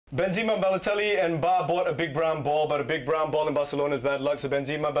Benzema, Balotelli and Bar bought a big brown ball, but a big brown ball in Barcelona is bad luck. So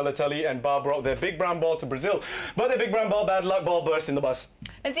Benzema, Balotelli and Bar brought their big brown ball to Brazil, but their big brown ball, bad luck, ball burst in the bus.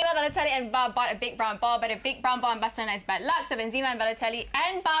 Benzema, Balotelli and Bar bought a big brown ball, but a big brown ball in Barcelona is bad luck. So Benzema and Balotelli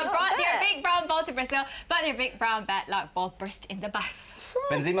and Bar brought their big brown ball to Brazil, but their big brown bad luck ball burst in the bus.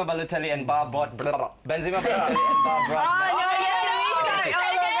 Benzema, Balotelli and Bar bought... Benzema, Balotelli and Bar brought... Oh, no, you have to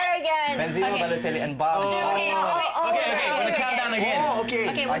restart all over again. Benzema, Balotelli and Bar... Okay. I'm gonna count down again. Oh, okay.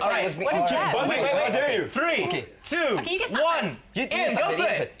 Okay, what's Alright, that? What is that? Buzzing, how dare you? 3, Okay. 2, Okay, you can start 1. first. You Go for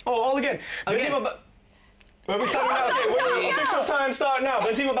it. Oh, all again. Benzema, Well, we starting now. Okay, wait, official time start now.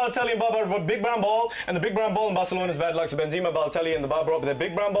 Benzema, Balotelli and Bar brought a big brown ball, and the big brown ball in Barcelona is bad luck. So Benzema, Balotelli and the Bar brought their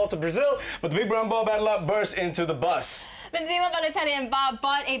big brown ball to Brazil, but the big brown ball, bad luck, burst into the bus. Benzema, Balotelli and Bar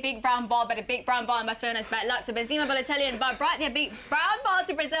bought a big brown ball, but a big brown ball in Barcelona is bad luck. So Benzema, Balotelli and Bar brought their big brown ball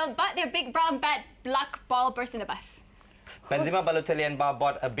to Brazil, but their big brown bad luck ball burst in the bus. Benzema, Balotelli and Bar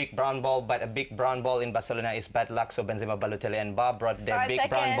bought a big brown ball, but a big brown ball in Barcelona is bad luck. So Benzema, Balotelli and Bar brought their big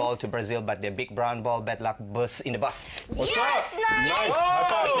brown ball to Brazil, but their big brown ball, bad luck, burst in the bus. What's Yes, up? nice.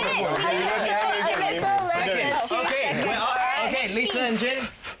 Okay, Lisa and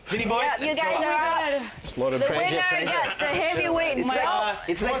Ginny boy. Yeah, you guys are Lot of the winner gets the heavyweight belt.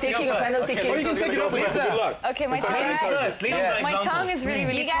 It's like taking a penalty kick. Well, you can take it up, Lisa. Good luck. Okay, my tongue My my tongue is really,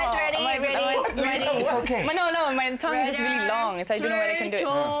 really You guys tall. ready? Ready? It's okay. No, my tongue is just really long, so I don't know what I can do. 3,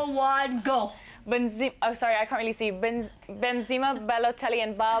 2, 1, go. Oh, sorry, I can't really see. Benzema, Balotelli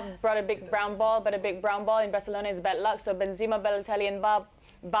and Bar brought a big brown ball, but a big brown ball in Barcelona is bad luck. So Benzema, Balotelli and Bar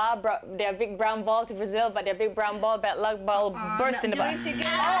brought their big brown ball to Brazil, but their big brown ball, bad luck ball burst in the bus. One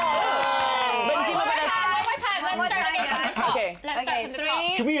more time. Let's start again from the top. Okay. Let's start from the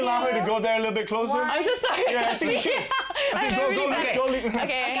top. Can we allow her to go there a little bit closer? I'm so sorry. Yeah, I think you should. Okay, go, Lisa.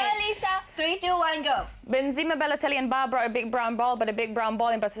 Okay. Go, Lisa. 3, 2, 1, go. Benzema, Balotelli and Bar brought a big brown ball, but a big brown ball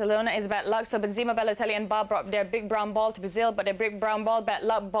in Barcelona is bad luck. So Benzema, Balotelli and Bar brought their big brown ball to Brazil, but their big brown ball, bad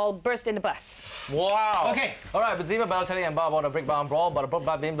luck ball burst in the bus. Wow. Okay. All right, Benzema, Balotelli and Bar bought a big brown ball, but a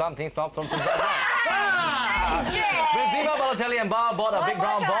big brown thing stopped from Benzema, Balotelli and Bar bought a big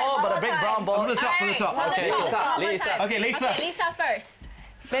brown ball, but a big brown ball. From the top, Okay, Lisa. Okay, Lisa. Okay, Lisa first.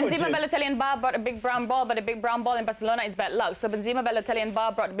 Benzema, Balotelli and Bar brought a big brown ball, but a big brown ball in Barcelona is bad luck. So Benzema, Balotelli and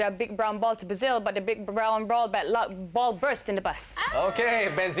Bar brought their big brown ball to Brazil, but the big brown ball, bad luck ball burst in the bus. Okay,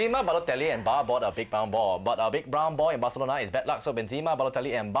 Benzema, Balotelli and Bar bought a big brown ball, but a big brown ball in Barcelona is bad luck. So Benzema,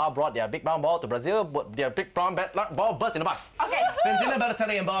 Balotelli and Bar brought their big brown ball to Brazil, but their big brown bad luck ball burst in the bus. Okay. Benzema,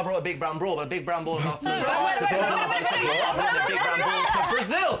 Balotelli and Bar brought a big brown ball, but a big brown ball in Barcelona. Benzema, Balotelli and Bar brought their big brown ball to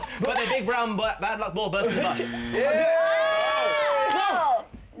Brazil, but the big brown bad luck ball burst in the bus. No,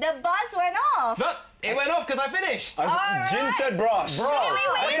 the bus went off. But it went off because I finished. Jin said bros.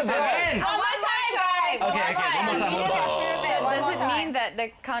 Wait. Again. One more time. Okay, one more time. Does it mean that the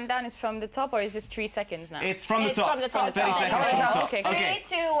countdown is from the top, or is this 3 seconds now? It's from the It's top. from the top. 30 seconds from the top. Okay.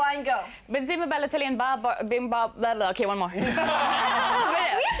 3, 2, 1, go. Benzema, Balotelli and Bar brought blah, blah. Okay, one more. We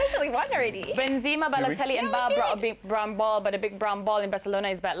officially won already. Benzema, Balotelli and Bar brought a big brown ball, but a big brown ball in Barcelona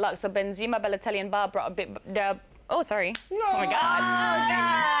is bad luck. So Benzema, Balotelli and Bar brought a big... Oh, sorry. Oh, my God.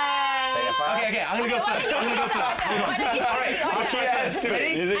 Okay, I'm gonna go first. All right.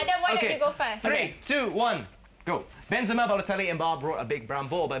 And then why don't you go first? 3, 2, 1, go. Benzema, Balotelli and Bar brought a big brown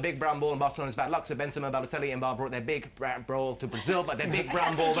ball, but a big brown ball in Barcelona is bad luck. So Benzema, Balotelli and Bar brought their big brown ball to Brazil, but their big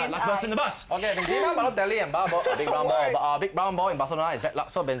brown ball bad luck burst in the bus. Okay, Benzema, Balotelli and Bar brought a big brown ball, but a big brown ball in Barcelona is bad luck.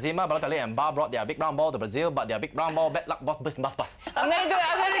 So Benzema, Balotelli and Bar brought their big brown ball to Brazil, but their big brown ball bad luck burst in the bus. I'm gonna do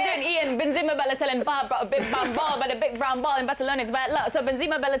it, Ian. Benzema, Balotelli and Bar brought a big brown ball, but a big brown ball in Barcelona is bad luck. So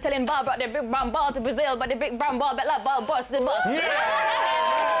Benzema, Balotelli and Bar brought their big brown ball to Brazil, but the big brown ball, bad luck ball burst in the bus. 3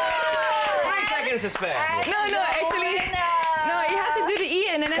 seconds to spare. No, actually, no, you have to do the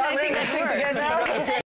Ian, and then I think that's works.